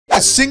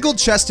A single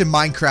chest in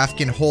Minecraft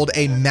can hold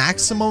a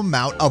maximum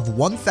amount of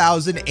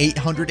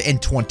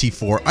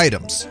 1,824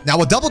 items. Now,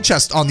 a double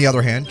chest, on the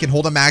other hand, can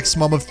hold a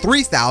maximum of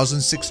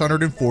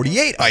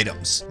 3,648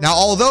 items. Now,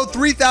 although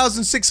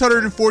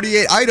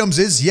 3,648 items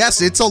is,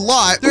 yes, it's a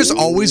lot, there's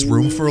always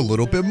room for a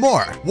little bit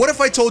more. What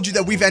if I told you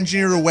that we've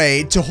engineered a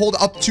way to hold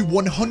up to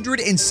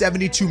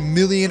 172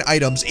 million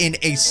items in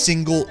a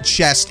single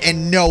chest?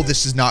 And no,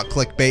 this is not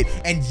clickbait.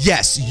 And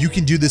yes, you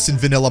can do this in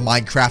vanilla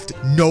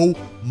Minecraft. No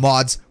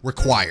mods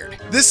required.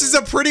 This is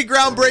a pretty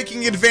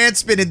groundbreaking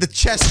advancement in the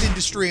chest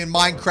industry in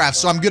Minecraft,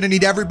 so I'm gonna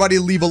need everybody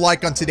to leave a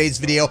like on today's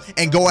video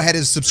and go ahead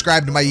and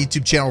subscribe to my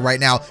YouTube channel right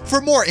now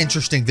for more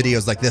interesting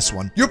videos like this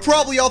one. You're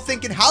probably all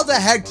thinking, how the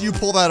heck do you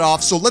pull that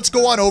off? So let's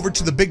go on over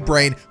to the big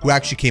brain who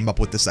actually came up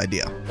with this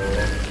idea.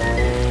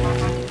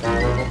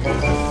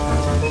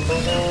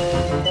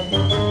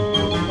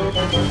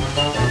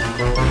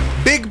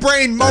 Big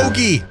Brain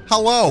Mogi,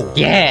 hello.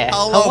 Yeah.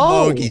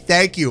 Hello, Mogi.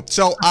 Thank you.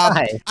 So,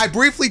 Hi. I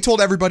briefly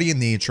told everybody in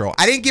the intro,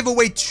 I didn't give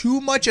away too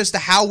much as to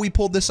how we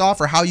pulled this off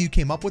or how you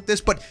came up with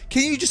this, but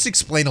can you just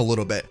explain a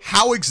little bit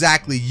how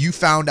exactly you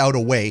found out a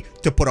way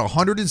to put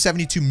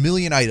 172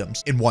 million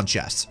items in one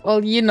chest?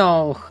 Well, you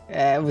know,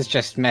 I was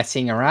just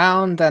messing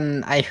around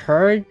and I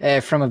heard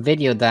from a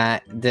video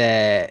that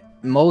the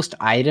most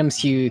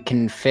items you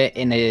can fit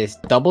in a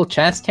double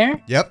chest here.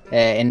 Yep.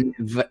 In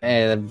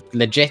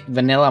legit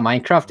vanilla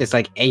Minecraft is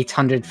like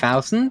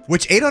 800,000.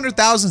 Which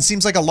 800,000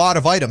 seems like a lot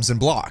of items and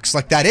blocks.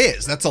 Like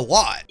that's a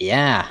lot.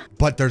 Yeah.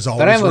 But there's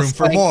always room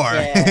for more.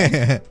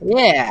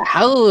 Yeah.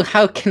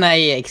 How can I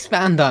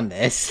expand on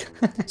this?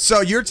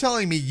 So you're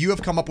telling me you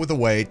have come up with a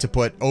way to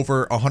put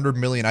over 100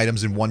 million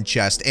items in one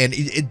chest, and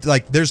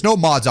like there's no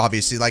mods,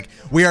 obviously. Like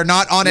we are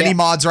not on any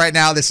mods right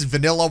now. This is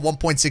vanilla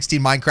 1.16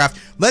 Minecraft.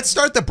 Let's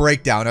start the breakdown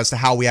as to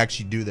how we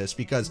actually do this,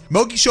 because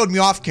Mogi showed me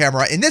off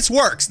camera, and this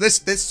works. This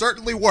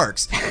certainly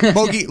works.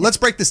 Mogi, let's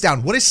break this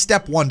down. What is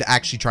step one to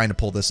actually trying to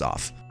pull this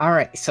off? All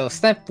right, so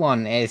step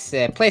one is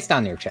place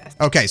down your chest.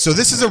 Okay, so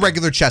this is a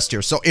regular chest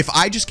here. So if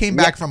I just came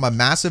back from a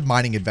massive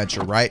mining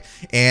adventure, right,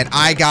 and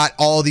I got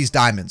all these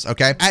diamonds,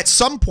 okay, at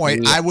some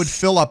point I would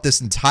fill up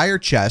this entire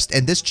chest,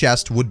 and this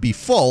chest would be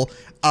full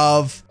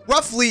of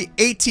roughly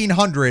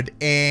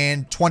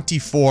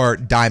 1,824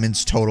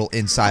 diamonds total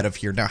inside of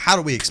here. Now, how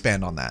do we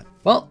expand on that?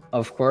 Well,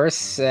 of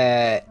course, we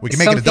can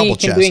make it a double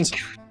chest.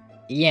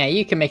 Yeah,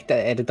 you can make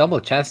the double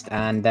chest,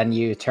 and then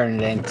you turn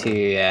it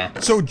into...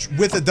 So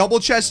with a double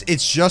chest,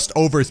 it's just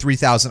over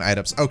 3,000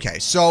 items. Okay,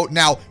 so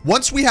now,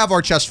 once we have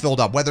our chest filled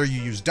up, whether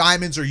you use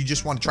diamonds or you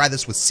just want to try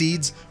this with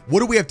seeds, what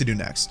do we have to do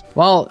next?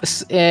 Well,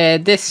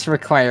 this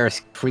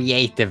requires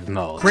creative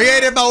mode.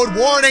 Creative mode,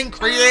 warning,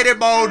 creative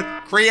mode,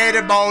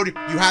 creative mode.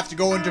 You have to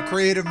go into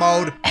creative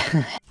mode.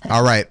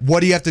 All right, what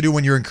do you have to do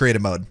when you're in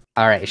creative mode?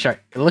 All right, sure.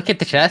 Look at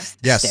the chest.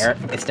 Yes.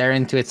 Stare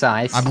into its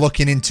eyes. I'm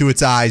looking into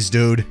its eyes,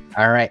 dude.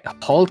 All right,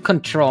 hold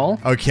control.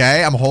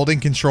 Okay, I'm holding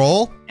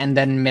control. And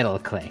then middle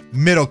click.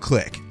 Middle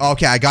click.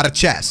 Okay, I got a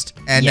chest.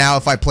 And now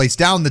if I place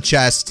down the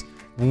chest...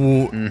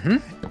 No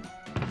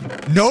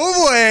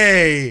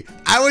way!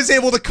 I was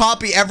able to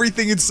copy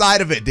everything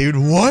inside of it, dude.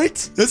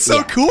 What? That's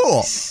so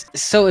cool.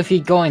 So if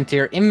you go into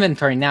your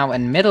inventory now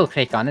and middle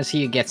click on it, so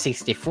you get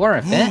 64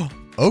 of it.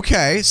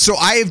 Okay, so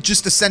I have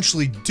just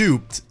essentially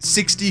duped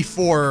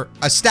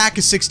a stack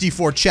of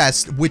 64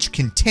 chests, which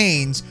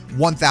contains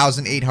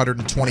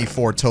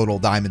 1,824 total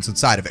diamonds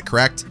inside of it,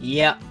 correct?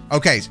 Yeah.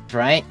 Okay.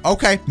 Right.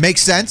 Okay,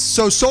 makes sense.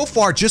 So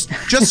far, just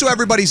so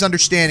everybody's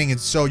understanding and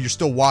so you're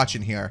still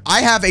watching here, I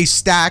have a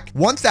stack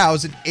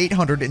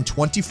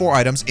 1,824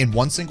 items in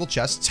one single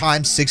chest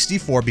times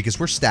 64 because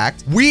we're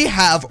stacked. We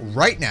have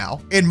right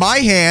now, in my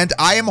hand,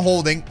 I am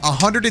holding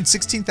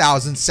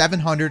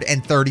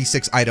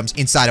 116,736 items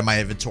inside of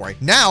my inventory.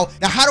 Now,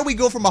 how do we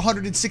go from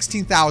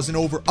 116,000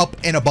 over up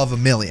and above a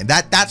million?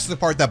 That's the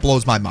part that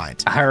blows my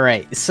mind. All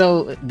right,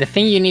 so the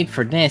thing you need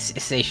for this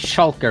is a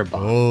shulker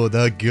box. Oh,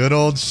 the good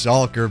old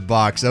shulker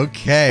box.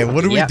 Okay,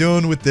 what are we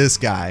doing with this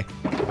guy?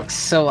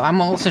 So I'm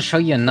also show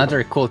you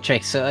another cool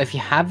trick. So if you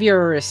have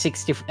your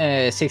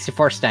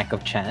 64 stack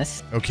of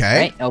chests, okay,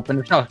 right, open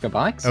the shulker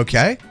box.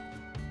 Okay.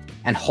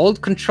 And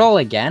hold control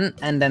again,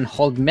 and then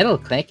hold middle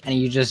click, and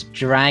you just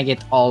drag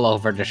it all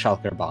over the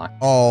shulker box.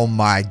 Oh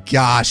my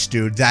gosh,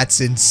 dude,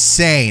 that's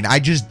insane. I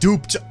just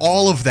duped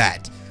all of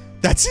that.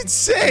 That's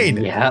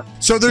insane. Yeah.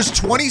 So there's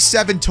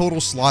 27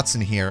 total slots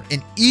in here.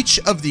 In each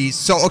of these,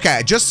 so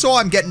okay, just so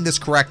I'm getting this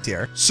correct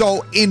here.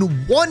 So in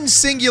one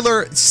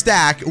singular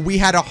stack, we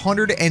had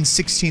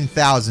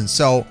 116,000.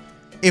 So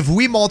if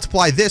we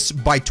multiply this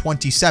by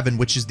 27,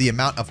 which is the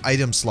amount of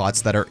item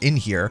slots that are in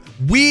here,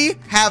 we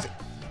have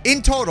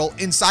in total,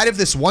 inside of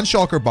this one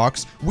shulker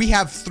box, we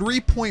have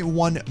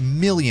 3.1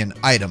 million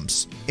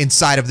items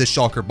inside of this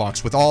shulker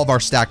box with all of our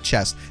stacked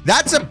chests.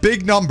 That's a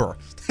big number.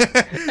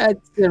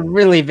 That's a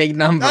really big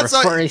number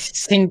for a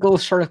single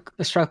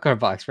shulker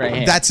box right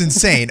here. That's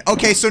insane.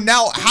 Okay, so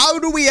now how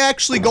do we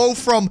actually go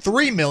from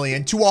 3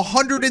 million to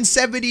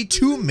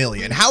 172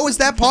 million? How is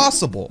that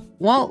possible?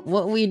 Well,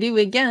 what we do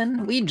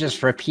again, we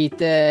just repeat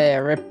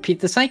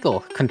the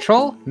cycle.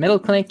 Control, middle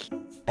click,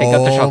 Pick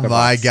up the Oh shulker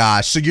my box.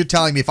 gosh. So you're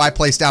telling me if I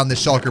place down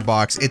this shulker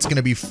box, it's going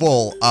to be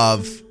full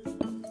of...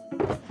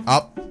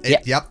 Oh,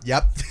 yep.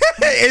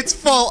 It's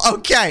full.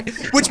 Okay.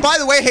 Which, by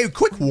the way, hey,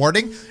 quick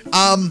warning.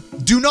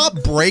 Do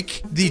not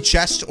break the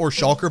chest or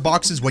shulker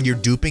boxes when you're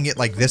duping it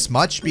like this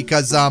much,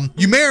 because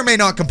you may or may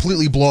not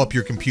completely blow up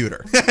your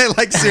computer.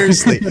 Like,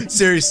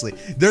 seriously.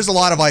 There's a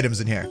lot of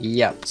items in here.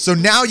 Yep. So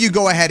now you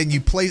go ahead and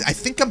you place, I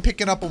think I'm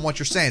picking up on what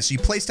you're saying. So you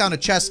place down a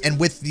chest, and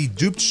with the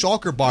duped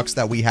shulker box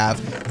that we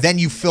have, then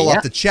you fill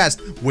up the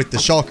chest with the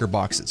shulker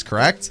boxes,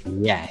 correct?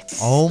 Yes.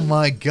 Oh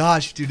my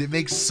gosh, dude, it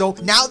makes so...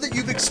 Now that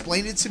you've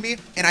explained it to me,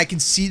 and I can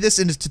see this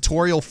in a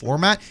tutorial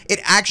format, it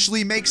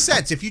actually makes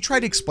sense. If you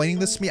tried explaining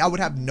this to me, I would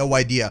have no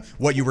idea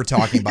what you were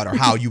talking about or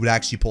how you would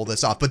actually pull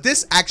this off. But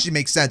this actually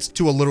makes sense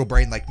to a little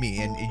brain like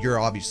me, and you're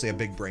obviously a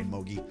big brain,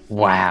 Mogi.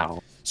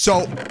 Wow.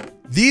 So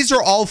these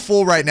are all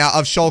full right now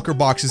of shulker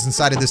boxes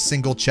inside of this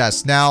single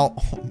chest. Now,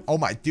 oh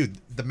my, dude,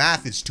 the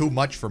math is too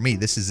much for me.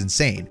 This is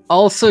insane.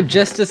 Also,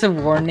 just as a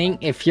warning,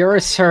 if you're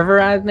a server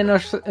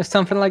admin or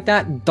something like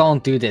that,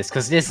 don't do this,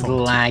 because this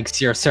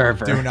lags your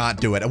server. Do not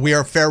do it. We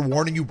are fair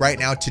warning you right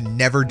now to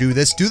never do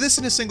this. Do this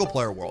in a single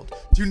player world.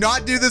 Do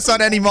not do this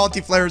on any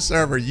multiplayer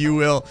server. You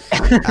will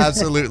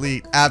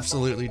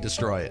absolutely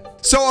destroy it.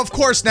 So, of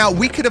course, now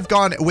we could have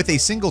gone with a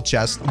single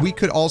chest. We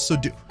could also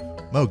do...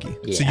 Mogi.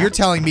 Yeah. So you're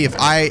telling me if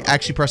I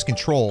actually press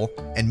control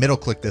and middle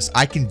click this,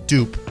 I can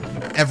dupe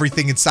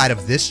everything inside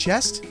of this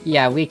chest?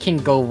 Yeah, we can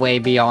go way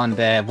beyond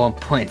the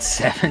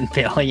 1.7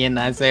 billion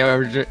as they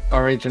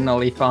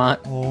originally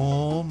thought.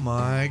 Oh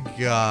my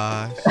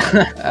gosh.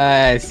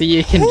 So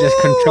you can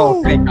just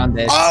control click on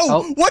this.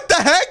 Oh, what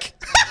the heck?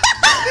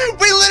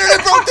 We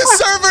literally broke the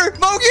server!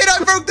 Mogi and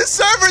I broke the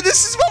server!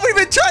 This is what we've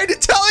been trying to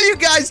tell you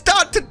guys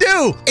not to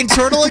do!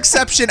 Internal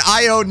exception,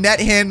 IO, net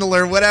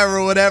handler,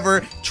 whatever.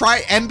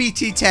 Try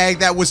MBT tag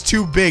that was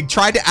too big.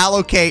 Tried to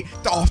allocate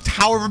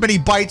however many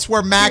bytes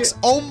were max.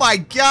 Oh my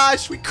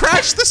gosh, we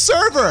crashed the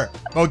server!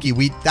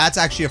 Mogi, that's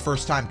actually a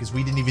first time because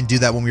we didn't even do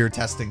that when we were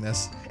testing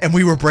this. And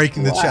we were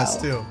breaking the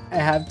chest too. I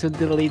have to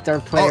delete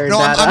our player no,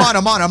 data. I'm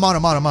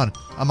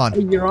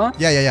on. You're on?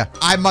 Yeah.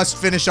 I must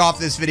finish off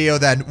this video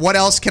then. What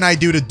else can I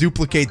do to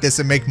duplicate this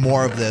and make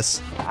more of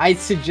this? I'd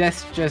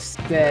suggest just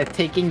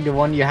taking the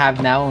one you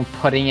have now and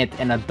putting it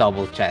in a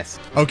double chest.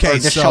 Okay, or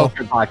the so...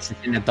 shulker boxes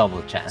in a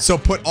double chest. So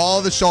put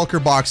all the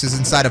shulker boxes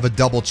inside of a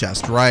double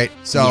chest, right?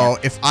 So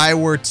if I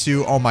were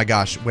to... Oh my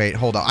gosh. Wait,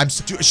 hold on.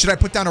 Should I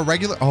put down a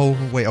regular... Oh,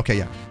 wait. Okay,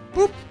 yeah.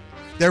 Boop.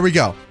 There we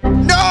go.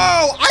 No!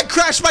 I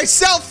crashed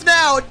myself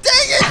now! Dang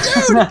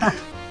it, dude!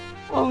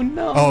 Oh,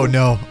 no. Oh,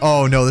 no.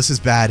 Oh, no. This is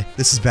bad.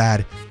 This is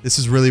bad. This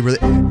is really... This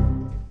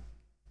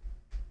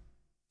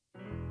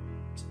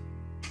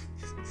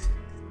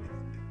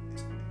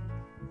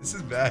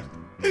is bad.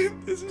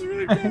 This is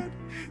really bad.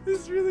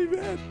 This is really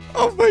bad.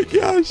 Oh my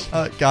gosh.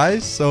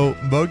 Guys, so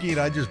Mogi and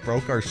I just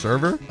broke our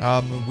server.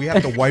 We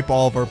have to wipe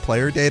all of our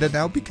player data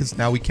now because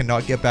now we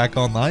cannot get back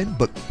online.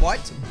 But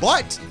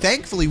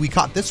thankfully we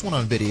caught this one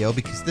on video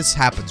because this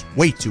happens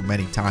way too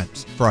many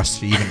times for us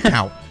to even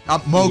count.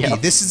 Mogi,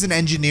 this is an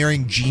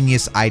engineering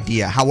genius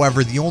idea.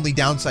 However, the only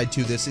downside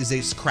to this is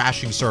it's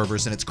crashing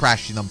servers and it's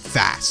crashing them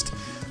fast.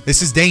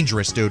 This is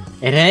dangerous, dude.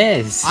 It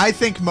is. I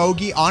think,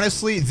 Mogi,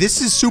 honestly,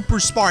 this is super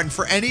smart. And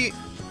for any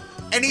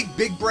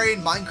big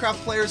brain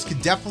Minecraft players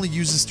could definitely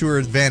use this to their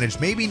advantage.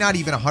 Maybe not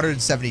even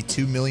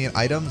 172 million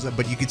items,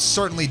 but you could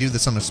certainly do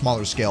this on a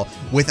smaller scale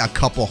with a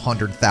couple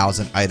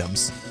 100,000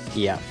 items.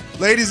 Yeah.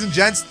 Ladies and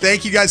gents,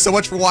 thank you guys so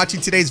much for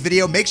watching today's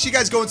video. Make sure you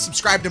guys go and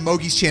subscribe to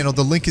Mogi's channel.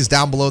 The link is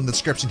down below in the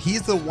description.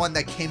 He's the one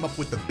that came up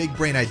with the big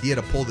brain idea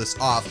to pull this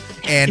off.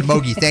 And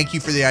Mogi, thank you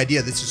for the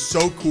idea. This is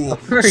so cool,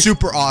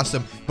 super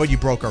awesome, but you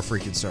broke our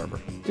freaking server.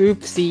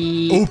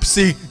 Oopsie.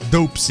 Oopsie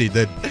doopsie,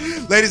 dude.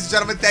 Ladies and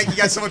gentlemen, thank you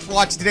guys so much for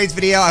watching today's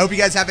video. I hope you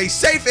guys have a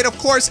safe and, of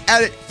course,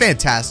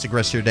 fantastic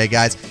rest of your day,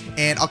 guys.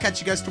 And I'll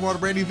catch you guys tomorrow in a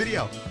brand new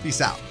video.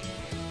 Peace out.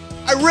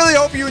 I really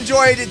hope you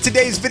enjoyed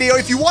today's video.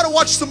 If you want to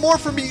watch some more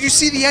from me, you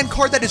see the end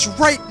card that is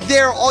right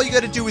there. All you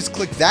got to do is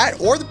click that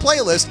or the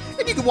playlist,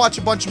 and you can watch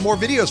a bunch of more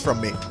videos from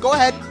me. Go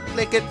ahead,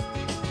 click it.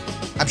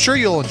 I'm sure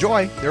you'll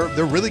enjoy.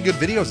 They're really good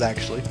videos,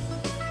 actually.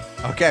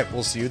 Okay,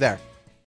 we'll see you there.